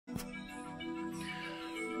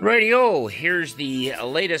Radio, here's the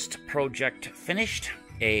latest project finished.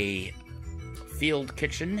 A field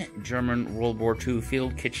kitchen, German World War II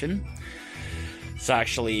field kitchen. It's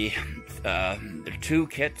actually there are two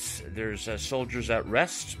kits. There's soldiers at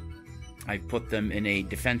rest. I put them in a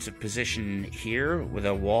defensive position here with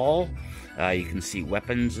a wall. You can see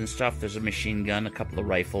weapons and stuff. There's a machine gun, a couple of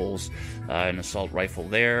rifles, an assault rifle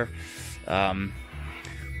there.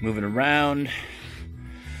 Moving around,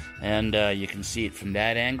 and you can see it from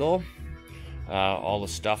that angle. All the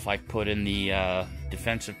stuff I put in the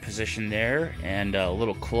defensive position there, and a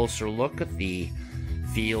little closer look at the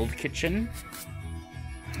field kitchen.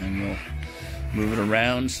 And we'll move it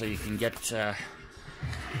around so you can get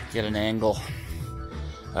an angle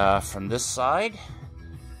from this side,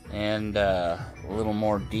 and a little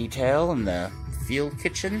more detail in the field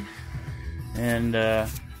kitchen. And there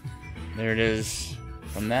it is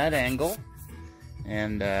from that angle.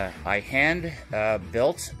 And I hand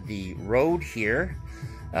built the road here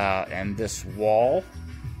and this wall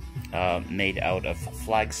made out of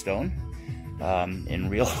flagstone, in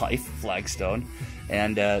real life flagstone,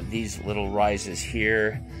 and these little rises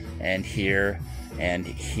here and here and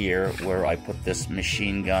here where I put this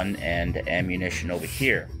machine gun and ammunition over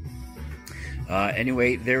here.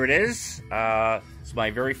 Anyway, there it is. It's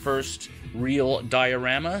my very first real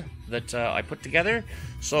diorama that I put together,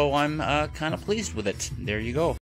 so I'm kind of pleased with it. There you go.